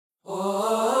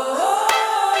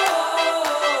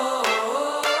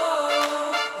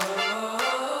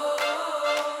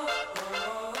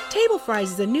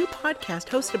Fries is a new podcast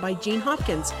hosted by Jean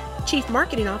Hopkins, Chief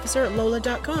Marketing Officer at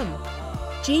Lola.com.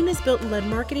 Jean has built and led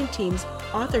marketing teams,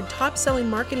 authored top-selling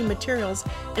marketing materials,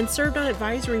 and served on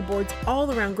advisory boards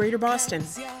all around Greater Boston.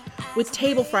 With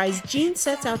Table Fries, Jean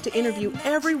sets out to interview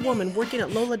every woman working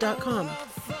at Lola.com.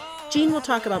 Jean will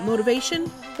talk about motivation,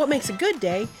 what makes a good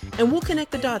day, and we'll connect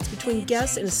the dots between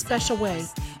guests in a special way.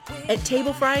 At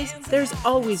Table Fries, there's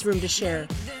always room to share.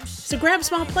 So grab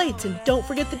small plates and don't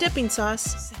forget the dipping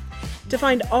sauce. To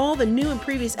find all the new and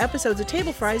previous episodes of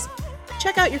Table Fries,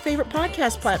 check out your favorite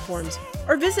podcast platforms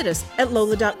or visit us at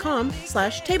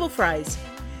lola.com/tablefries.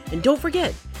 And don't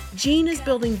forget, Jean is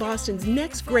building Boston's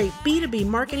next great B2B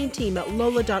marketing team at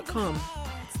lola.com.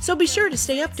 So be sure to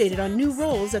stay updated on new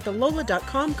roles at the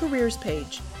lola.com careers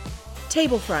page.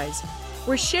 Table Fries,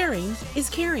 where sharing is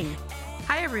caring.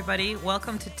 Hi, everybody.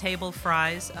 Welcome to Table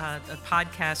Fries, a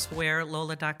podcast where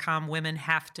Lola.com women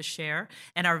have to share.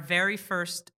 And our very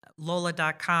first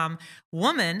Lola.com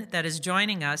woman that is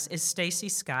joining us is Stacy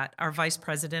Scott, our Vice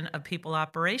President of People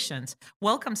Operations.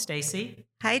 Welcome, Stacy.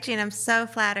 Hi, Jean. I'm so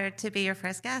flattered to be your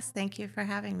first guest. Thank you for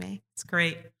having me. It's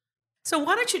great. So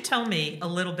why don't you tell me a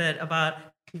little bit about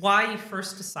why you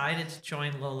first decided to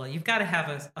join Lola? You've got to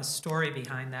have a story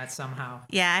behind that somehow.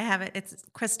 Yeah, I have it. It's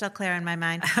crystal clear in my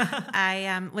mind.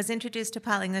 I was introduced to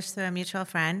Paul English through a mutual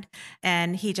friend,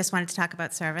 and he just wanted to talk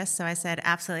about service. So I said,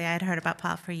 absolutely. I had heard about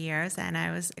Paul for years, and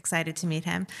I was excited to meet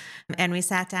him. And we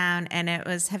sat down, and it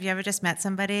was, have you ever just met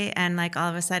somebody, and like all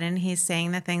of a sudden he's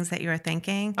saying the things that you were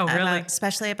thinking? Oh, really?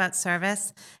 Especially about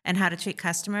service and how to treat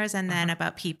customers, and then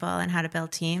about people and how to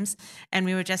build teams. And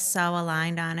we were just so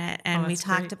aligned on it. And we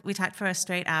talked for a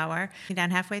straight hour.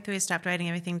 Down halfway through, he stopped writing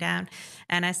everything down.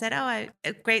 And I said,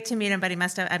 great to meet him, but I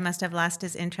must have lost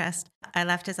his interest. I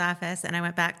left his office and I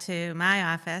went back to my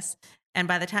office. And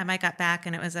by the time I got back,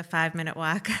 and it was a 5-minute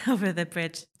walk over the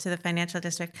bridge to the financial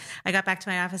district, I got back to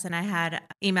my office and I had an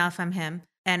email from him.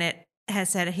 And he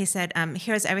said,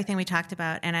 here's everything we talked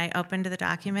about. And I opened the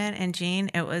document, and Jean,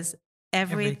 it was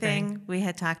everything we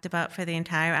had talked about for the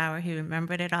entire hour. He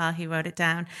remembered it all. He wrote it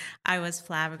down. I was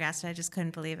flabbergasted. I just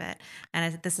couldn't believe it. And I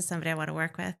said, this is somebody I want to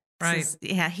work with. Right.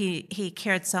 He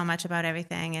cared so much about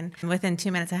everything. And within 2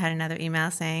 minutes, I had another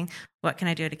email saying, what can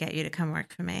I do to get you to come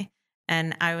work for me?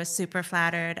 And I was super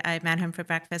flattered. I met him for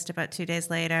breakfast about 2 days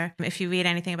later. If you read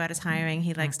anything about his hiring,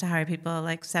 he likes to hire people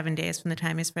like 7 days from the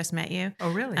time he's first met you.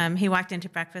 Oh, really? He walked into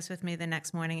breakfast with me the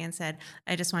next morning and said,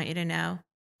 I just want you to know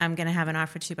I'm going to have an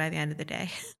offer to you by the end of the day.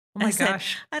 Oh my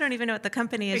gosh. I don't even know what the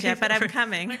company is yet, but I'm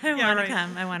coming. I want to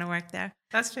come. I want to work there.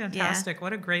 That's fantastic. Yeah.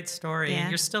 What a great story. Yeah.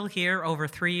 And you're still here over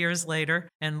 3 years later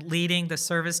and leading the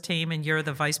service team, and you're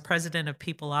the vice president of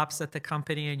people ops at the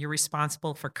company, and you're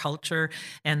responsible for culture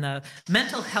and the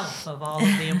mental health of all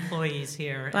of the employees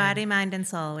here. Body, mind, and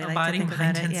soul. We like body, to think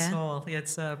mind, about it. and soul.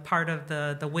 It's a part of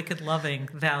the wicked loving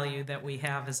value that we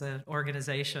have as an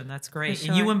organization. That's great. Sure.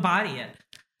 And you embody it.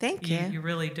 Thank you. You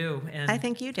really do. And I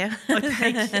think you do.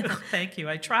 Thank you. Thank you.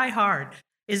 I try hard.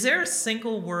 Is there a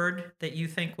single word that you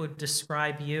think would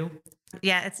describe you?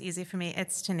 Yeah, it's easy for me.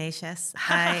 It's tenacious.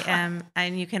 I am,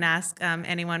 and you can ask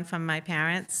anyone from my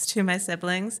parents to my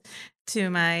siblings to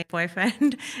my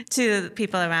boyfriend to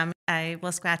people around me. I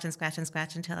will scratch and scratch and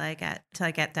scratch until I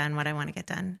get done what I want to get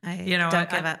done. I don't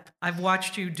give up. I've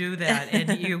watched you do that,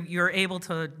 and you're able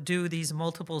to do these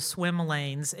multiple swim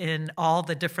lanes in all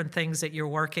the different things that you're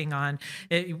working on.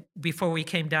 Before we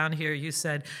came down here, you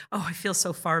said, "Oh, I feel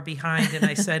so far behind," and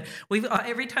I said,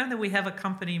 every time that we have a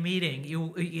company meeting,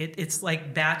 it's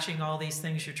like batching all these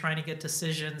things. You're trying to get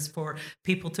decisions for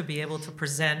people to be able to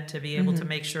present, to be able to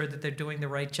make sure that they're doing the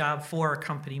right job for a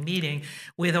company meeting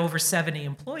with over 70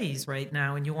 employees right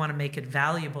now, and you want to make it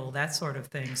valuable, that sort of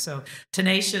thing. So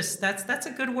tenacious, that's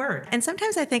a good word. And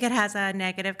sometimes I think it has a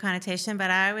negative connotation,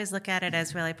 but I always look at it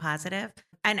as really positive.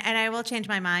 And I will change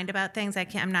my mind about things.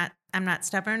 I'm not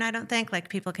stubborn, I don't think. Like,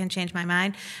 people can change my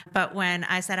mind. But when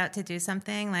I set out to do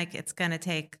something, like, it's going to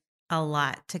take a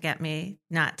lot to get me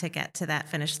not to get to that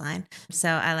finish line. So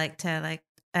I like to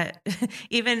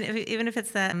even if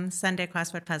it's the Sunday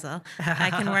crossword puzzle, I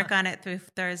can work on it through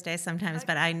Thursday sometimes,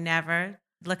 but I never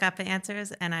look up the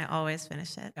answers, and I always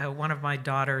finish it. One of my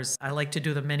daughters, I like to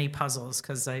do the mini puzzles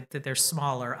because they're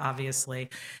smaller, obviously.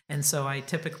 And so I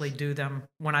typically do them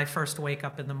when I first wake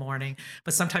up in the morning.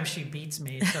 But sometimes she beats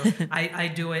me. So I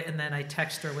do it, and then I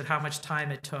text her with how much time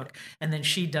it took. And then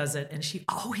she does it, and she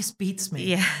always beats me.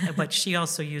 Yeah. But she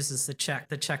also uses the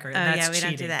checker. And that's we cheating.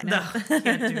 don't do that. No,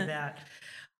 can't do that.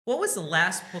 What was the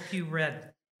last book you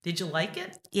read? Did you like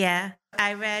it? Yeah.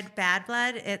 I read Bad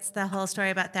Blood. It's the whole story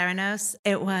about Theranos.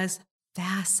 It was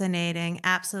Fascinating.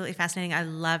 Absolutely fascinating. I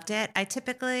loved it. I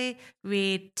typically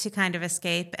read to kind of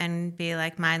escape and be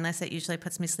like mindless. It usually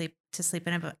puts me to sleep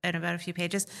in about a few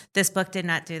pages. This book did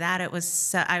not do that. It was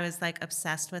so, I was like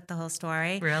obsessed with the whole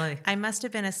story. Really? I must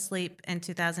have been asleep in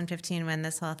 2015 when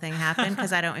this whole thing happened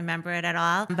because I don't remember it at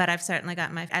all. But I've certainly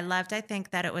got I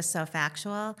think that it was so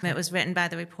factual. It was written by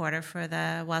the reporter for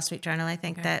the Wall Street Journal, I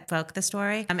think, that broke the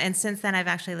story. And since then, I've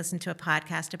actually listened to a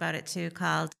podcast about it too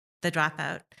called The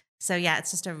Dropout. So yeah, it's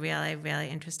just a really, really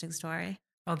interesting story.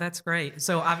 Oh, that's great.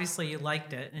 So obviously you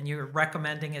liked it and you're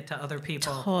recommending it to other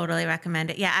people. Totally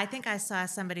recommend it. Yeah, I think I saw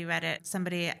somebody read it.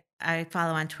 Somebody I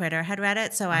follow on Twitter had read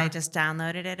it, so I just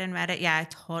downloaded it and read it. Yeah,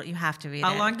 you have to read it.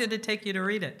 How long did it take you to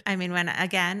read it? I mean,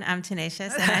 again, I'm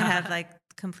tenacious and I have like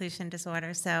completion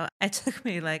disorder. So it took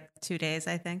me like 2 days,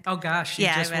 I think. Oh gosh, you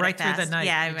just right through the night.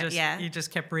 Yeah, you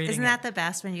just kept reading. Isn't that the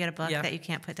best when you get a book that you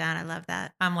can't put down? I love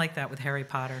that. I'm like that with Harry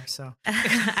Potter. So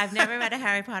I've never read a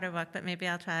Harry Potter book, but maybe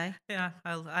I'll try. Yeah,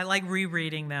 I like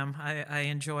rereading them. I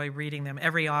enjoy reading them.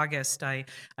 Every August, I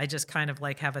just kind of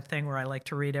like have a thing where I like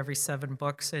to read every 7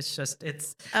 books. It's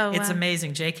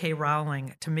amazing. J.K.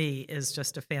 Rowling to me is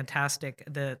just a fantastic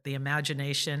the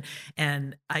imagination.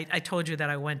 And I told you that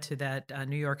I went to that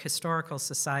New York Historical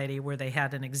Society where they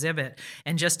had an exhibit,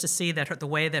 and just to see that the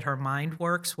way that her mind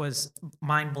works was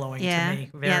mind blowing to me.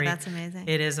 That's amazing.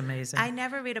 It is amazing. I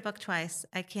never read a book twice.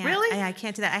 I can't. Really? I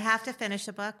can't do that. I have to finish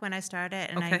a book when I start it,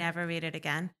 and I never read it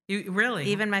again. You really?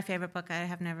 Even my favorite book, I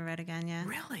have never read again. Yeah.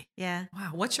 Really? Yeah. Wow.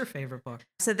 What's your favorite book?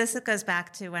 So this goes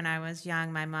back to when I was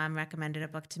young. My mom recommended a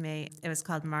book to me. It was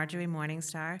called Marjorie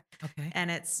Morningstar. Okay. And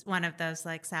it's one of those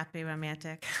like sappy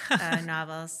romantic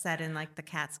novels set in like the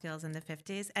Catskills in the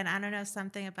 50s. And I don't know,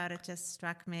 something about it just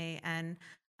struck me, and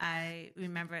I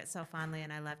remember it so fondly,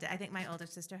 and I loved it. I think my older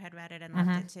sister had read it and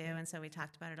loved it too, and so we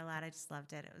talked about it a lot. I just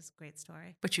loved it. It was a great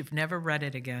story. But you've never read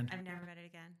it again? I've never read it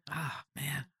again. Oh,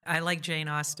 man. I like Jane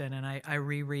Austen, and I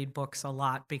reread books a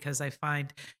lot because I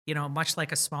find, much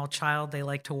like a small child, they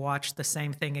like to watch the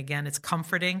same thing again. It's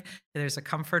comforting. There's a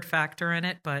comfort factor in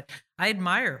it, but I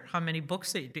admire how many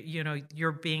books that,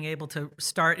 you're being able to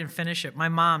start and finish it. My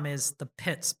mom is the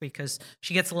pits because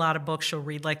she gets a lot of books. She'll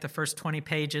read like the first 20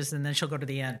 pages and then she'll go to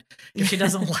the end if she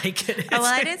doesn't like it. Well,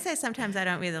 I did say sometimes I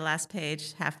don't read the last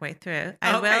page halfway through.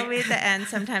 I will read the end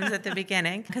sometimes at the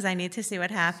beginning because I need to see what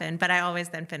happened, but I always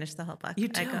then finish the whole book. You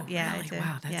do? Yeah, really? I do.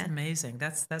 Wow, that's amazing.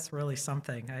 That's really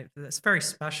something. That's very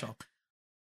special.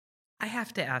 I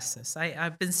have to ask this.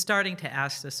 I've been starting to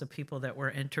ask this of people that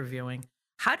we're interviewing.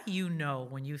 How do you know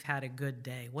when you've had a good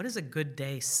day? What does a good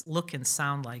day look and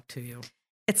sound like to you?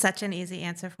 It's such an easy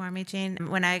answer for me, Jean.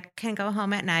 When I can go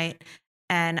home at night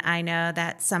and I know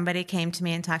that somebody came to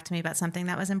me and talked to me about something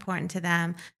that was important to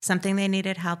them, something they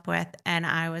needed help with, and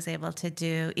I was able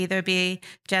to either be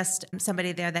just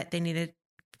somebody there that they needed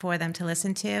for them to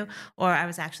listen to, or I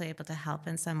was actually able to help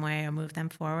in some way or move them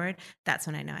forward, that's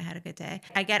when I know I had a good day.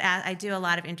 I do a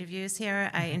lot of interviews here.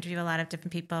 I interview a lot of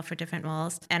different people for different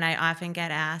roles, and I often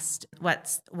get asked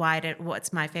what's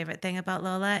my favorite thing about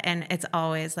Lola, and it's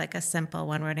always like a simple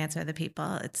one-word answer: the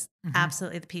people. It's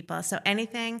absolutely the people. So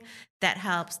anything that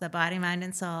helps the body, mind,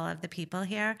 and soul of the people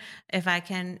here, if I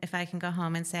can go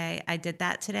home and say I did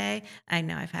that today, I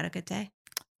know I've had a good day.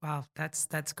 Wow,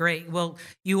 that's great. Well,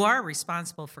 you are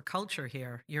responsible for culture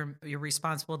here. You're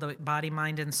responsible for the body,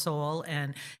 mind, and soul,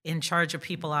 and in charge of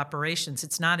people operations.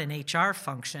 It's not an HR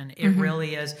function. It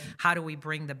really is. How do we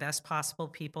bring the best possible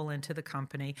people into the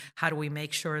company? How do we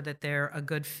make sure that they're a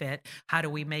good fit? How do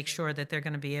we make sure that they're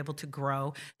going to be able to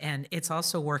grow? And it's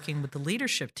also working with the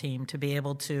leadership team to be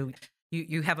able to.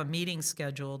 You have a meeting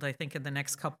scheduled, I think, in the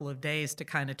next couple of days to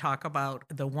kind of talk about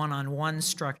the one-on-one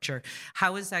structure.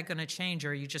 How is that going to change?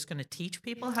 Are you just going to teach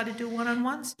people how to do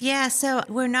one-on-ones? Yeah, so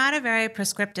we're not a very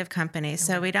prescriptive company.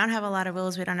 So we don't have a lot of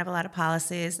rules. We don't have a lot of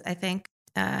policies. I think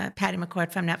Patty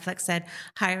McCord from Netflix said,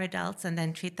 hire adults and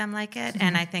then treat them like it.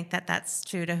 And I think that that's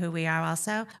true to who we are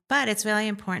also. But it's really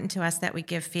important to us that we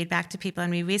give feedback to people.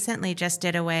 And we recently just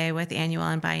did away with annual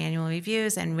and biannual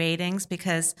reviews and ratings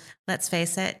because, let's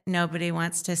face it, nobody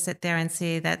wants to sit there and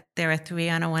see that they're a 3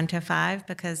 on a 1 to 5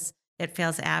 because it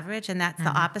feels average, and that's the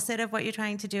opposite of what you're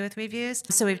trying to do with reviews.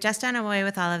 So we've just done away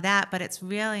with all of that, but it's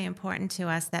really important to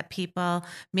us that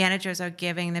managers are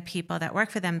giving the people that work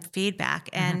for them feedback,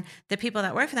 and the people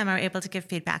that work for them are able to give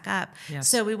feedback up. Yes.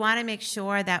 So we want to make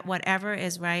sure that whatever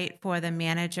is right for the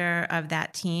manager of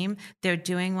that team, they're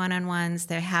doing one-on-ones,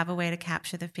 they have a way to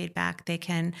capture the feedback, they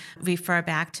can refer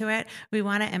back to it. We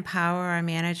want to empower our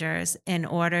managers in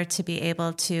order to be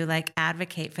able to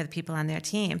advocate for the people on their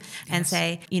team and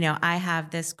say, I have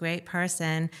this great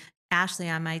person Ashley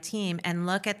on my team and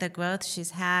look at the growth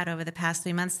she's had over the past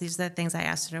 3 months. These are the things I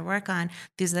asked her to work on.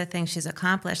 These are the things she's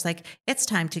accomplished. Like, it's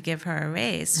time to give her a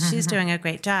raise. She's doing a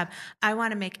great job. I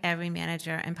want to make every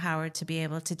manager empowered to be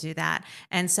able to do that.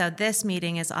 And so this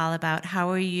meeting is all about how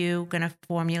are you going to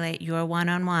formulate your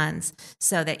one-on-ones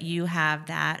so that you have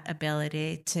that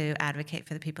ability to advocate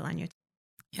for the people on your team.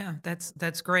 Yeah,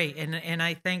 that's great. And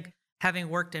I think, having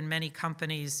worked in many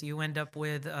companies, you end up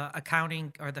with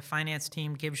accounting or the finance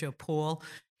team gives you a pool.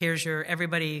 Here's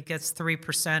everybody gets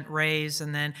 3% raise,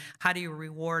 and then how do you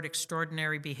reward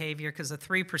extraordinary behavior? Because the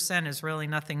 3% is really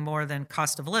nothing more than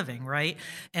cost of living, right?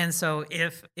 And so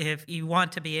if you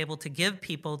want to be able to give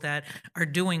people that are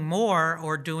doing more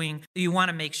you want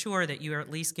to make sure that you're at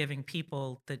least giving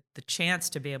people the chance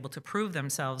to be able to prove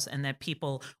themselves, and that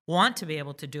people want to be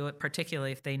able to do it,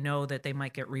 particularly if they know that they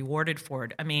might get rewarded for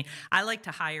it. I mean, I like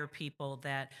to hire people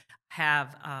that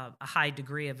have a high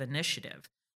degree of initiative.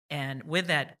 And with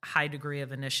that high degree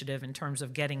of initiative in terms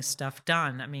of getting stuff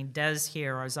done, I mean, Des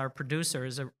here, as our producer,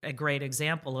 is a great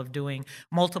example of doing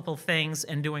multiple things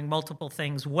and doing multiple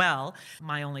things well.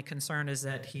 My only concern is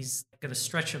that he's going to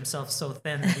stretch himself so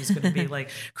thin that he's going to be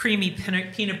like creamy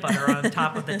peanut butter on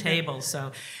top of the table.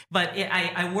 So, but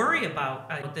I worry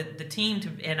about the team,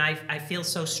 and I feel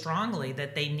so strongly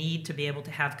that they need to be able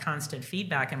to have constant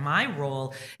feedback. And my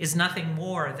role is nothing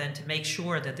more than to make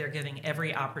sure that they're giving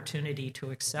every opportunity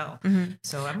to excel.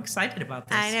 So I'm excited about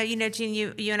this. I know, Jean,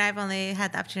 you and I have only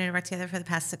had the opportunity to work together for the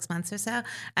past 6 months or so.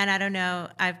 And I don't know,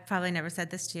 I've probably never said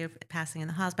this to you passing in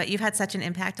the halls, but you've had such an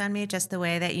impact on me, just the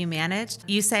way that you managed.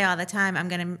 You say all the time, I'm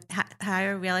going to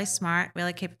hire really smart,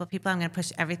 really capable people. I'm going to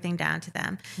push everything down to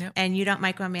them. Yep. And you don't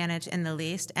micromanage in the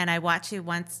least. And I watch you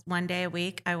one day a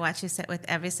week. I watch you sit with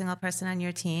every single person on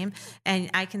your team. And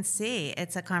I can see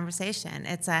it's a conversation.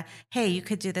 It's a, hey, you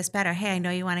could do this better. Hey, I know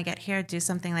you want to get here, do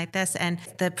something like this. And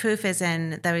the proof is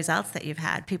in the results that you've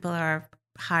had. People are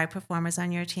high performers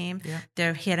on your team. Yeah.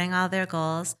 They're hitting all their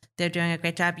goals. They're doing a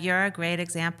great job. You're a great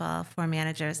example for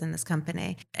managers in this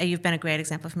company. You've been a great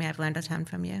example for me. I've learned a ton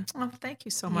from you. Oh, thank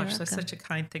you so much. That's such a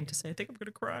kind thing to say. I think I'm going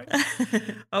to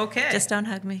cry. Okay. Just don't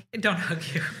hug me. Don't hug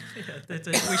you.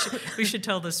 Yeah, we should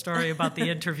tell the story about the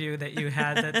interview that you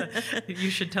had.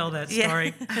 You should tell that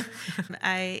story. Yeah.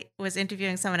 I was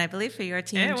interviewing someone, I believe, for your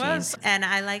team. It was. And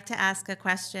I like to ask a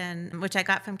question, which I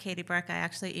got from Katie Burke. I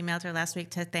actually emailed her last week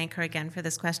to thank her again for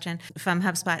this question from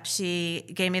HubSpot. She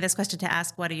gave me this question to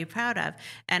ask, what are you proud of?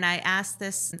 And I asked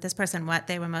this person what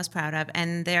they were most proud of.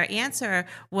 And their answer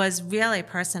was really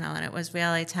personal, and it was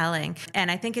really telling. And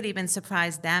I think it even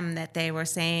surprised them that they were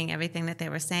saying everything that they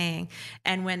were saying.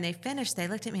 And when they finished, they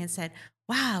looked at me and said,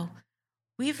 wow,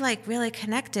 we've really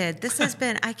connected. This has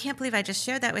been, I can't believe I just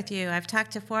shared that with you. I've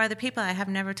talked to 4 other people. I have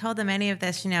never told them any of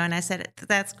this, and I said,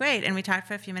 that's great. And we talked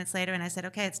for a few minutes later, and I said,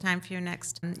 okay, it's time for your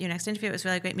next interview. It was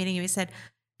really great meeting you. He said,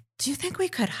 do you think we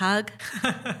could hug?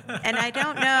 And I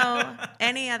don't know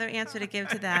any other answer to give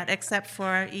to that except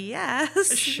for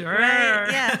yes. Sure.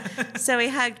 Right? Yeah. So we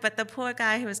hugged, but the poor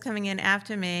guy who was coming in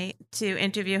after me to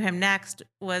interview him next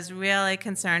was really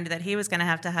concerned that he was going to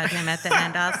have to hug him at the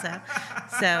end also.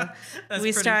 So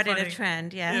we started a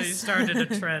trend, yes. Yeah, you started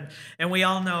a trend. And we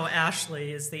all know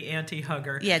Ashley is the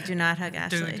anti-hugger. Yeah, do not hug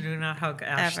Ashley. Do not hug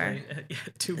Ashley. Ever. Yeah,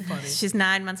 too funny. She's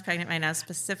 9 months pregnant right now.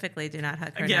 Specifically, do not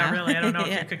hug her Yeah, now. really. I don't know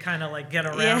if you could kind of get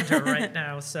around her right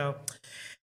now. So,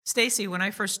 Stacy, when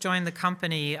I first joined the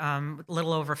company a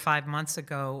little over 5 months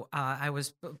ago,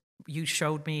 you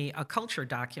showed me a culture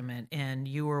document, and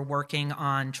you were working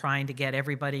on trying to get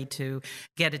everybody to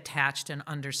get attached and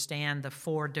understand the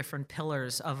 4 different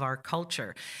pillars of our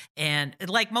culture. And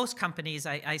like most companies,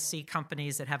 I see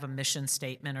companies that have a mission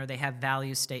statement or they have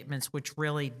value statements, which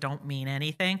really don't mean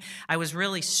anything. I was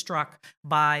really struck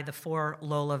by the 4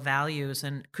 Lola values,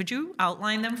 and could you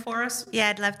outline them for us? Yeah,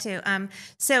 I'd love to.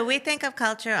 So we think of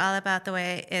culture all about the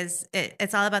way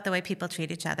it's all about the way people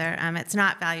treat each other. It's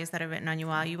not values that are written on your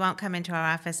wall. You won't come into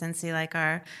our office and see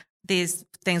these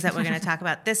things that we're going to talk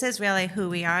about. This is really who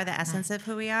we are, the essence of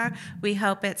who we are. We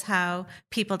hope it's how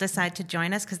people decide to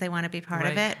join us because they want to be part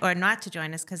of it, or not to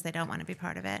join us because they don't want to be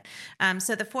part of it.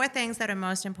 So the 4 things that are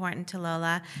most important to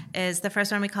Lola is the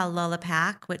first one we call Lola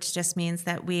Pack, which just means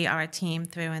that we are a team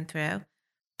through and through.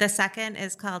 The second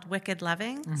is called Wicked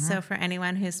Loving. Mm-hmm. So for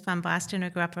anyone who's from Boston or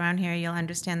grew up around here, you'll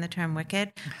understand the term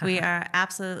wicked. We are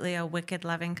absolutely a wicked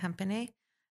loving company.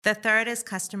 The third is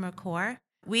Customer Core.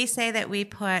 We say that we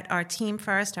put our team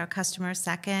first, our customers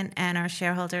second, and our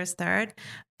shareholders third.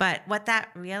 But what that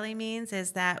really means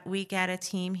is that we get a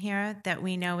team here that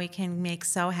we know we can make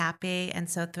so happy and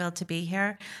so thrilled to be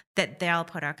here that they'll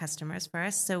put our customers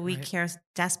first. So we care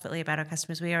desperately about our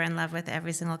customers. We are in love with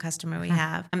every single customer we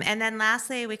have. And then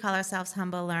lastly, we call ourselves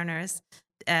humble learners.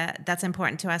 That's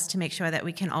important to us to make sure that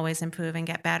we can always improve and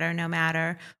get better no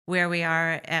matter where we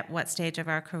are at what stage of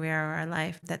our career or our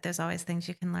life, that there's always things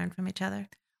you can learn from each other.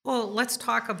 Well, let's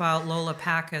talk about Lola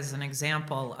Pack as an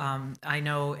example. I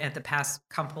know at the past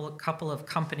couple of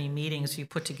company meetings, you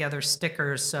put together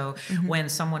stickers. So when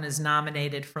someone is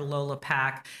nominated for Lola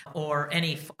Pack or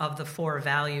any of the 4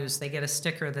 values, they get a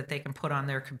sticker that they can put on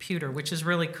their computer, which is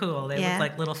really cool. They look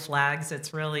like little flags.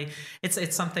 It's really,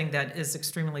 it's something that is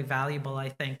extremely valuable, I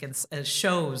think. It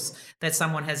shows that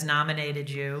someone has nominated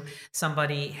you,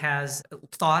 somebody has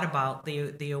thought about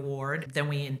the award. Then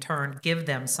we in turn give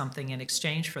them something in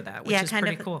exchange for that, which is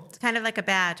pretty cool. It's kind of like a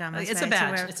badge almost. It's a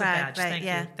badge. It's a badge.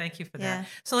 Thank you for that.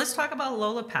 So let's talk about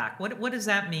Lola Pack. What does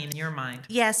that mean in your mind?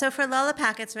 Yeah. So for Lola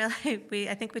Pack, it's really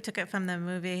I think we took it from the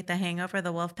movie The Hangover,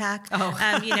 the Wolf Pack. Oh.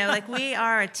 Like we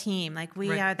are a team. Like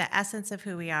we are the essence of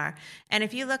who we are. And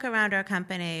if you look around our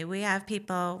company, we have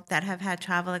people that have had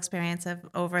travel experience of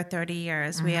over 30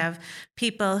 years. We have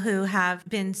people who have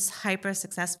been hyper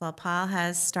successful. Paul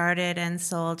has started and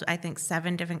sold, I think,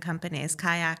 7 different companies,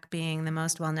 Kayak being the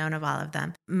most well-known of all of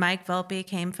them. Mike Volpe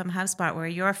came from HubSpot, where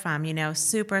you're from,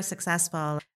 super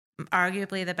successful,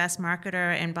 arguably the best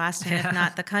marketer in Boston, if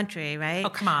not the country, right? Oh,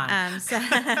 come on.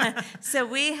 So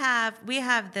we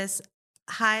have this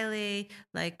highly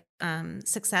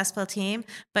successful team,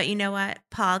 but you know what?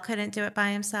 Paul couldn't do it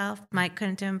by himself. Mike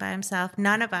couldn't do it by himself.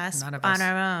 None of us on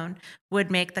our own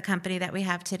would make the company that we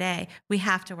have today. We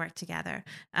have to work together.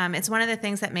 It's one of the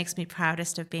things that makes me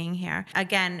proudest of being here.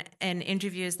 Again, in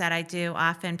interviews that I do,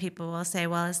 often people will say,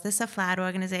 well, is this a flat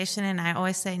organization? And I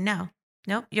always say, no.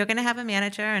 Nope, you're going to have a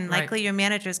manager, and likely your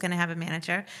manager is going to have a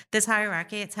manager. This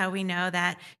hierarchy, it's how we know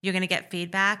that you're going to get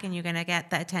feedback and you're going to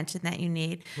get the attention that you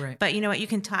need. Right. But you know what? You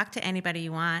can talk to anybody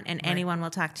you want, and anyone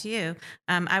will talk to you.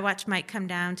 I watched Mike come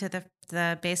down to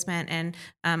the basement and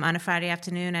on a Friday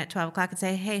afternoon at 12 o'clock and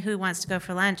say, hey, who wants to go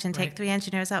for lunch? And take 3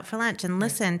 engineers out for lunch and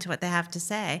listen to what they have to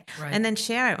say. And then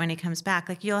share it when he comes back.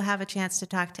 Like, you'll have a chance to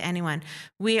talk to anyone.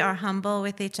 We are humble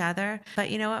with each other.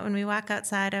 But you know what? When we walk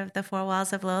outside of the 4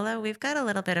 walls of Lola, we've got a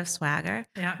little bit of swagger.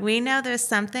 Yeah. We know there's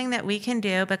something that we can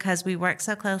do because we work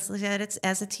so closely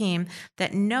as a team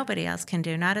that nobody else can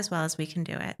do, not as well as we can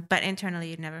do it. But internally,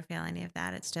 you'd never feel any of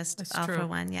that. It's just all for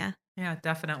one, Yeah,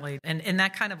 definitely. And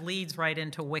that kind of leads right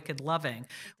into Wicked Loving,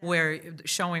 where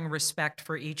showing respect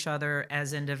for each other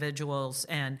as individuals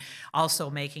and also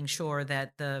making sure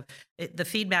that the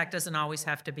feedback doesn't always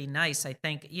have to be nice. I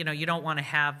think, you don't want to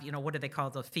have, what do they call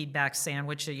the feedback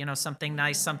sandwich, something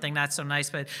nice, something not so nice,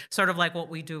 but sort of like what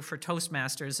we do for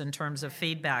Toastmasters in terms of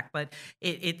feedback. But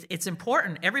it's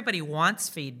important. Everybody wants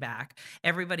feedback.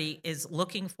 Everybody is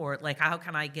looking for it. Like, how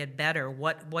can I get better?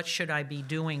 What should I be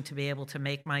doing to be able to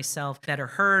make myself better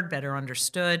heard, better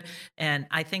understood? And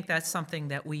I think that's something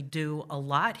that we do a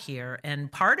lot here.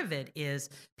 And part of it is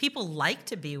people like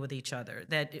to be with each other.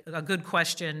 That a good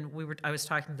question, I was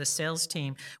talking to the sales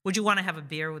team, would you want to have a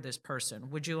beer with this person?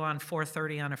 Would you on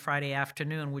 4:30 on a Friday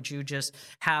afternoon, would you just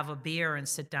have a beer and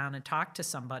sit down and talk to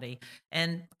somebody?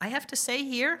 And I have to say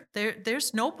here,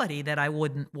 there's nobody that I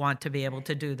wouldn't want to be able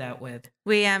to do that with.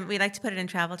 We like to put it in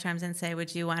travel terms and say,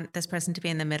 would you want this person to be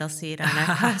in the middle seat on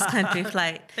a cross-country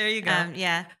flight? There you go.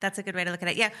 Yeah, that's a good way to look at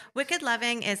it. Yeah, Wicked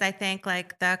Loving is, I think,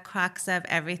 like the crux of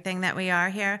everything that we are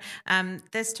here.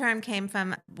 This term came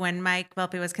from when Mike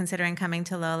Volpe was considering coming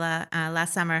to Lola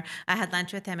last summer. I had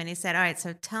lunch with him and he said, all right,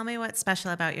 so tell me what's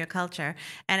special about your culture.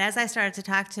 And as I started to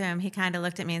talk to him, he kind of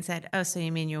looked at me and said, oh, so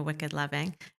you mean you're Wicked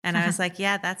Loving? And I was like,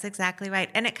 yeah, that's exactly right.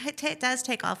 And it does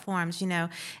take all forms,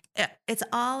 It's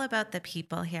all about the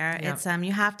people here. Yep. It's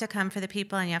you have to come for the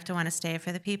people and you have to want to stay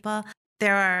for the people.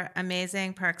 There are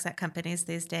amazing perks at companies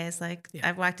these days.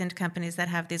 I've walked into companies that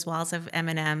have these walls of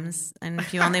M&Ms, and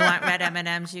if you only want red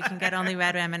M&Ms, you can get only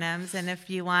red M&Ms. And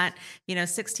if you want,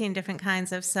 16 different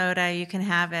kinds of soda, you can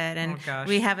have it. And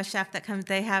we have a chef that comes.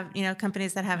 They have,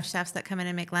 companies that have chefs that come in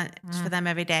and make lunch for them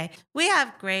every day. We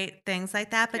have great things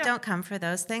like that, but don't come for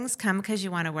those things. Come because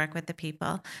you want to work with the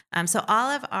people. So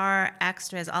all of our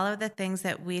extras, all of the things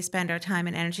that we spend our time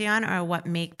and energy on, are what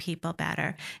make people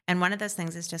better. And one of those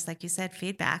things is just like you said,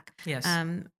 feedback. Yes.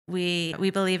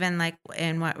 We believe in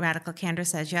what Radical Candor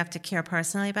says. You have to care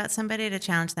personally about somebody to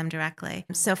challenge them directly.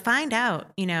 So find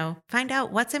out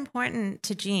what's important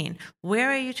to Jean.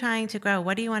 Where are you trying to grow?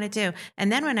 What do you want to do?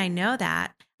 And then when I know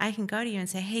that, I can go to you and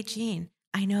say, hey, Jean,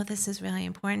 I know this is really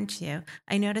important to you.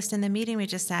 I noticed in the meeting we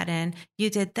just sat in, you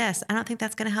did this. I don't think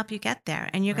that's going to help you get there.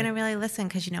 And you're going to really listen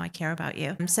because you know I care about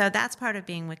you. So that's part of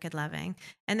being wicked loving.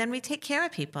 And then we take care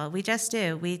of people. We just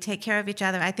do. We take care of each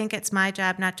other. I think it's my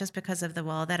job, not just because of the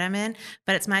role that I'm in,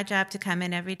 but it's my job to come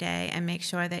in every day and make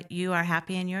sure that you are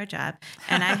happy in your job.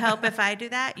 And I hope if I do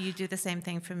that, you do the same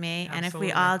thing for me. Absolutely. And if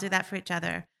we all do that for each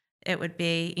other, it would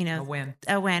be,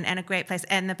 a win and a great place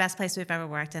and the best place we've ever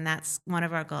worked. And that's one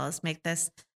of our goals, make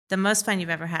this the most fun you've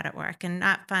ever had at work, and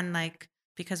not fun like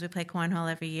because we play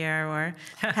cornhole every year or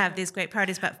have these great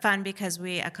parties, but fun because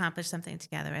we accomplish something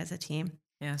together as a team.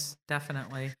 Yes,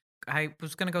 definitely. I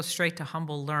was going to go straight to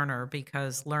humble learner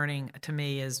because learning to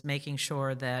me is making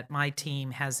sure that my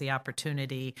team has the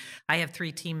opportunity. I have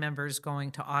 3 team members going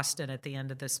to Austin at the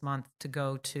end of this month to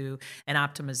go to an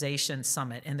optimization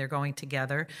summit, and they're going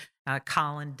together.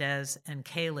 Colin, Des, and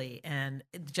Kaylee. And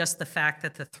just the fact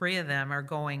that the 3 of them are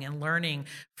going and learning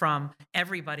from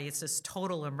everybody, it's this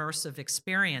total immersive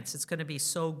experience. It's going to be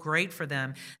so great for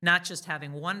them, not just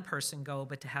having one person go,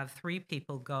 but to have 3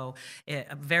 people go.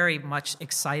 I'm very much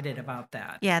excited about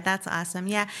that. Yeah, that's awesome.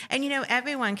 Yeah. And,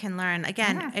 everyone can learn.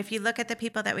 Again, if you look at the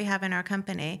people that we have in our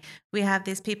company, we have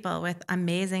these people with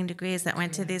amazing degrees that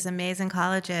went to these amazing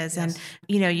colleges. And,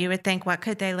 you would think, what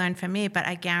could they learn from me? But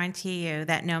I guarantee you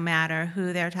that no matter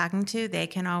who they're talking to, they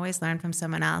can always learn from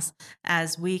someone else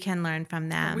as we can learn from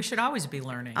them. We should always be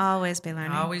learning. Always be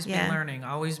learning. Always be learning.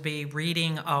 Always be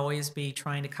reading. Always be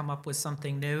trying to come up with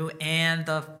something new. And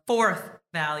the 4th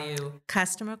value,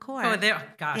 customer core. Oh,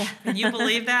 gosh. Can you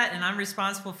believe that? And I'm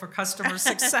responsible for customer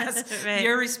success. Right.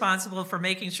 You're responsible for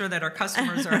making sure that our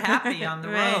customers are happy on the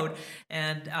road.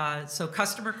 And so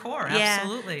customer core,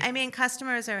 absolutely. I mean,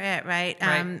 customers are it, right?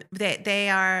 Right. They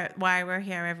are why we're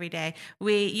here every day.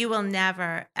 You will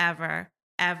never, ever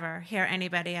hear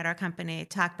anybody at our company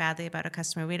talk badly about a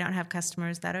customer. We don't have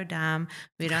customers that are dumb.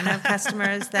 We don't have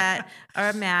customers that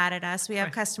are mad at us. We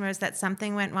have customers that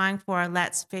something went wrong for.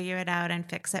 Let's figure it out and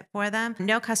fix it for them.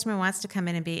 No customer wants to come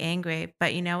in and be angry.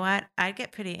 But you know what? I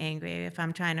get pretty angry if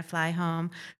I'm trying to fly home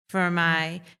for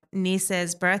my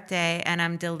niece's birthday and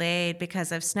I'm delayed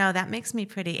because of snow. That makes me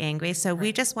pretty angry. So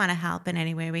we just want to help in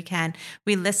any way we can.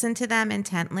 We listen to them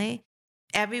intently.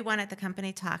 Everyone at the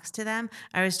company talks to them.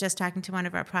 I was just talking to one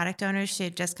of our product owners. She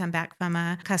had just come back from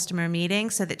a customer meeting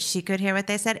so that she could hear what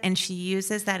they said, and she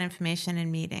uses that information in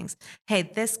meetings. Hey,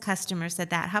 this customer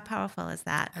said that. How powerful is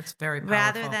that? That's very powerful.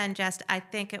 Rather than just, I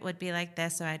think it would be like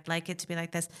this, or I'd like it to be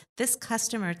like this. This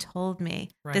customer told me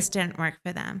this didn't work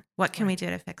for them. What can we do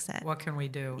to fix it? What can we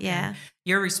do? Yeah. And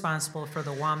you're responsible for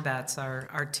the Wombats,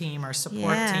 our team, our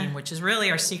support team, which is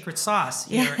really our secret sauce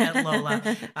here at Lola.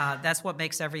 That's what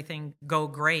makes everything go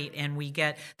great. And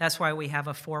that's why we have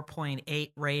a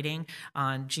 4.8 rating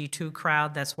on G2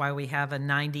 Crowd. That's why we have a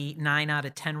 99 out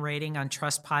of 10 rating on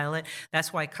Trustpilot.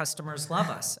 That's why customers love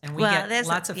us. And we get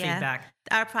lots of feedback.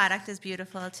 Our product is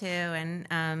beautiful too,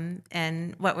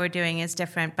 and what we're doing is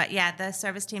different. But the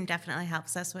service team definitely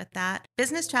helps us with that.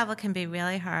 Business travel can be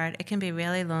really hard. It can be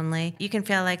really lonely. You can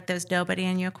feel like there's nobody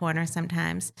in your corner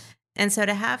sometimes. And so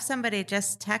to have somebody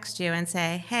just text you and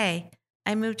say, hey,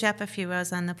 I moved you up a few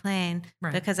rows on the plane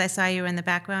because I saw you were in the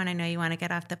back row and I know you want to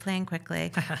get off the plane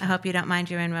quickly. I hope you don't mind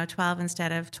you're in row 12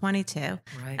 instead of 22.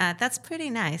 Right. That's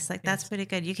pretty nice. That's pretty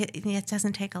good. It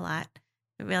doesn't take a lot.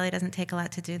 It really doesn't take a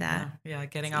lot to do that. Yeah,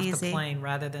 getting off the plane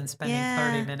rather than spending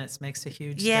 30 minutes makes a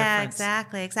huge difference. Yeah,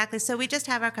 exactly. So we just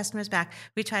have our customers back.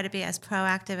 We try to be as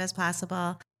proactive as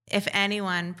possible. If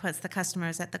anyone puts the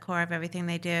customers at the core of everything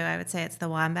they do, I would say it's the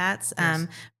Wombats. Yes.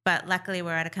 But luckily,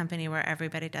 we're at a company where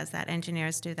everybody does that.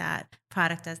 Engineers do that.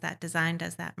 Product does that. Design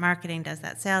does that. Marketing does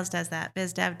that. Sales does that.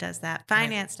 Biz dev does that.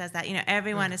 Finance does that.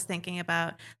 everyone is thinking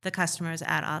about the customers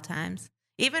at all times.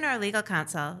 Even our legal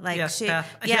counsel, Beth.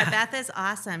 Beth is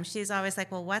awesome. She's always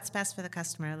like, well, what's best for the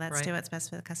customer? Let's do what's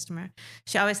best for the customer.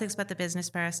 She always thinks about the business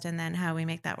first and then how we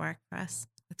make that work for us.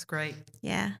 That's great.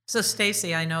 Yeah. So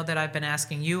Stacy, I know that I've been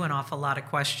asking you an awful lot of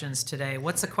questions today.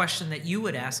 What's a question that you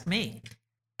would ask me?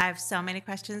 I have so many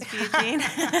questions for you, Jean.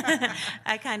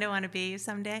 I kind of want to be you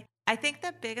someday. I think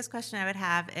the biggest question I would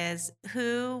have is,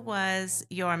 who was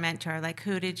your mentor? Like,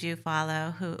 who did you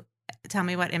follow? Tell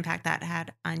me what impact that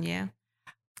had on you.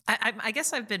 I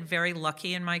guess I've been very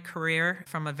lucky in my career.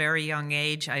 From a very young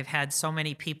age, I've had so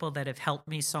many people that have helped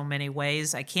me so many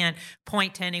ways. I can't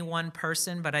point to any one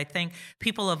person, but I think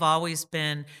people have always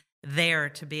been there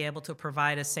to be able to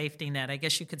provide a safety net. I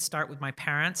guess you could start with my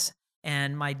parents.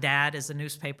 And my dad is a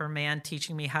newspaper man,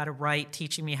 teaching me how to write,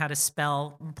 teaching me how to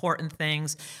spell important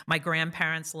things. My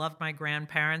grandparents loved my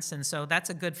grandparents, and so that's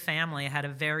a good family. I had a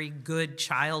very good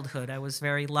childhood. I was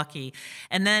very lucky.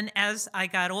 And then as I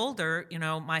got older,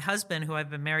 my husband, who I've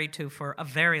been married to for a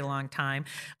very long time,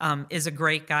 is a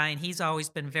great guy, and he's always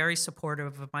been very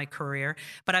supportive of my career.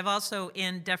 But I've also,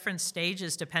 in different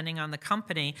stages, depending on the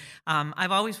company,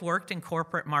 I've always worked in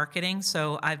corporate marketing,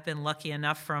 so I've been lucky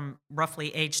enough from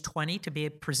roughly age 20 to be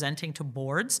presenting to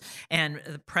boards, and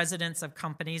the presidents of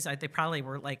companies, they probably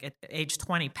were like at age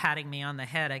 20 patting me on the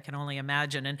head, I can only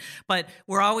imagine. But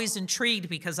we're always intrigued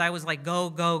because I was like, go,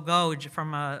 go, go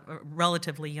from a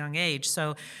relatively young age.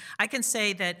 So I can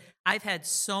say that I've had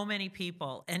so many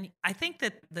people, and I think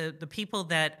that the people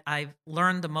that I've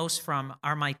learned the most from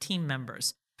are my team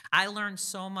members. I learned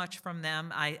so much from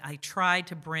them. I try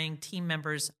to bring team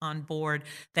members on board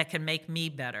that can make me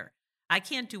better. I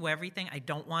can't do everything. I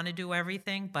don't want to do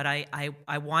everything, but I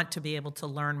want to be able to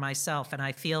learn myself. And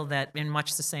I feel that in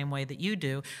much the same way that you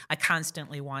do, I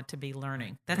constantly want to be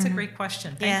learning. That's a great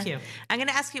question. Thank you. I'm going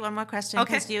to ask you one more question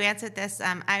because you answered this.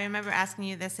 I remember asking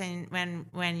you this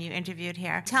when you interviewed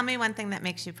here. Tell me one thing that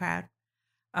makes you proud.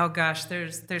 Oh gosh,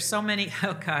 there's so many.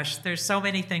 Oh gosh, there's so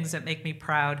many things that make me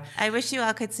proud. I wish you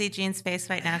all could see Jean's face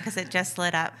right now because it just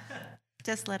lit up.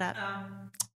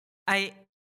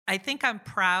 I think I'm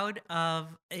proud of,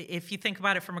 if you think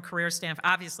about it from a career standpoint,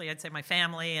 obviously I'd say my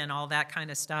family and all that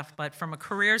kind of stuff, but from a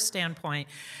career standpoint,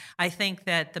 I think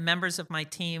that the members of my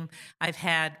team, I've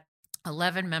had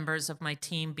 11 members of my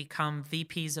team become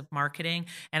VPs of marketing,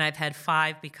 and I've had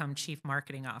 5 become chief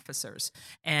marketing officers.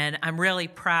 And I'm really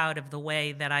proud of the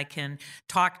way that I can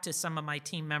talk to some of my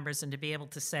team members and to be able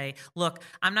to say, look,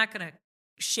 I'm not going to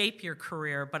shape your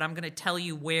career, but I'm going to tell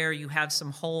you where you have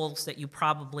some holes that you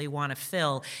probably want to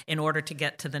fill in order to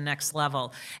get to the next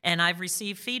level. And I've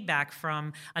received feedback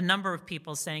from a number of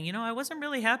people saying, I wasn't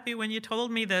really happy when you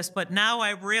told me this, but now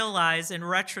I realize in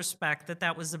retrospect that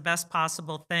that was the best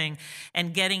possible thing.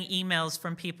 And getting emails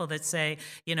from people that say,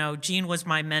 Jean was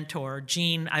my mentor,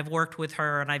 Jean, I've worked with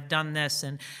her and I've done this.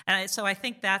 And so I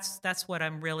think that's what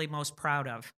I'm really most proud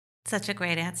of. Such a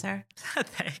great answer.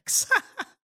 Thanks.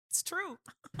 It's true.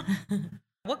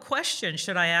 What question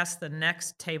should I ask the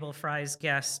next Table Fries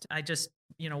guest?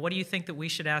 What do you think that we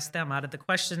should ask them out of the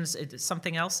questions? Is it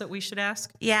something else that we should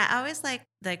ask? Yeah, I always like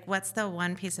what's the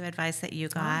one piece of advice that you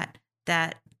got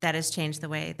that has changed the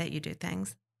way that you do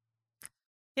things?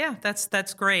 Yeah,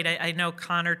 that's great. I know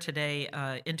Connor today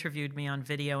interviewed me on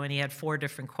video, and he had 4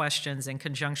 different questions in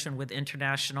conjunction with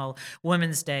International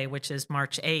Women's Day, which is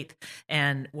March 8th.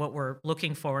 And what we're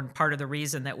looking for, and part of the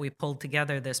reason that we pulled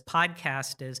together this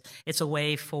podcast, is it's a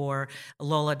way for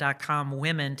Lola.com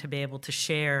women to be able to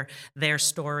share their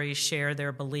stories, share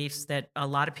their beliefs, that a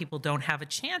lot of people don't have a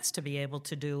chance to be able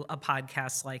to do a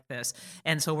podcast like this.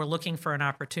 And so we're looking for an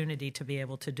opportunity to be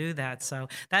able to do that. So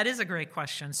that is a great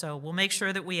question. So we'll make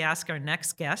sure that we ask our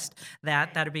next guest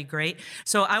that'd be great.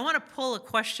 So I want to pull a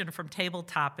question from Table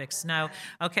Topics. Now,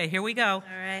 okay, here we go. All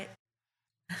right.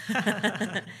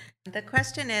 The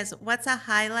question is, what's a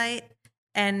highlight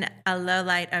and a low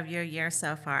light of your year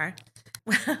so far?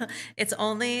 Well, it's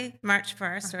only March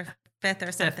 1st or 5th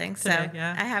or something, today, so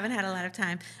I haven't had a lot of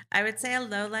time. I would say a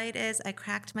low light is I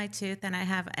cracked my tooth and I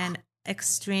have an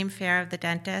extreme fear of the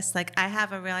dentist. I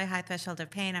have a really high threshold of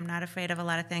pain. I'm not afraid of a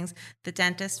lot of things. The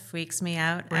dentist freaks me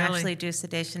out. Really? I actually do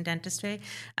sedation dentistry.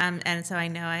 And so I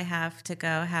know I have to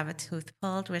go have a tooth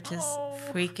pulled, which is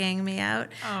freaking me out.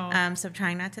 So I'm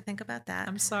trying not to think about that.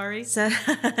 I'm sorry. So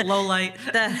low light.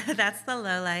 That's the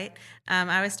low light.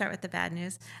 I always start with the bad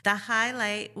news. The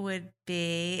highlight would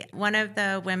be one of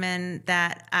the women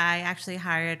that I actually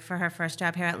hired for her first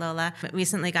job here at Lola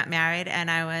recently got married,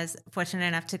 and I was fortunate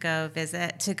enough to go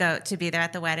to be there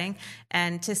at the wedding,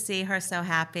 and to see her so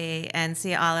happy and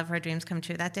see all of her dreams come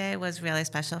true that day was really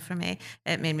special for me.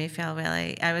 It made me feel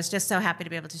I was just so happy to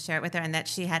be able to share it with her, and that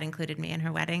she had included me in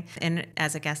her wedding and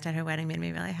as a guest at her wedding made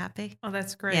me really happy. Oh,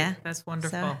 that's great. Yeah. That's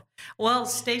wonderful. So, well,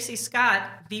 Stacy Scott,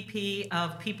 VP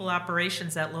of People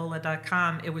Operations at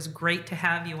Lola.com, it was great to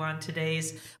have you on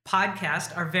today's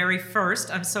podcast, our very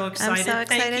first. I'm so excited. I'm so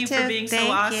excited Thank you too. for being Thank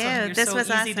so awesome. you. You're This so was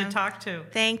easy to awesome. talk to.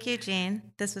 Thank you, Jean.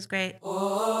 This was great.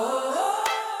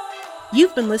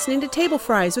 You've been listening to Table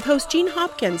Fries with host Jean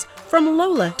Hopkins from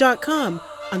Lola.com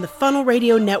on the Funnel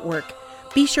Radio Network.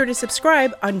 Be sure to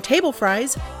subscribe on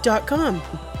TableFries.com.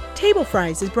 Table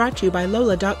Fries is brought to you by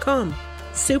Lola.com.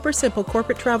 Super simple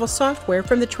corporate travel software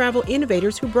from the travel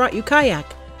innovators who brought you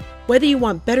Kayak. Whether you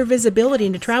want better visibility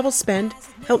into travel spend,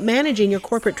 help managing your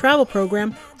corporate travel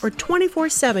program, or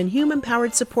 24/7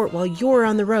 human-powered support while you're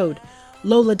on the road,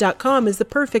 Lola.com is the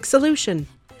perfect solution.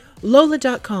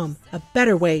 Lola.com, a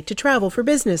better way to travel for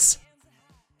business.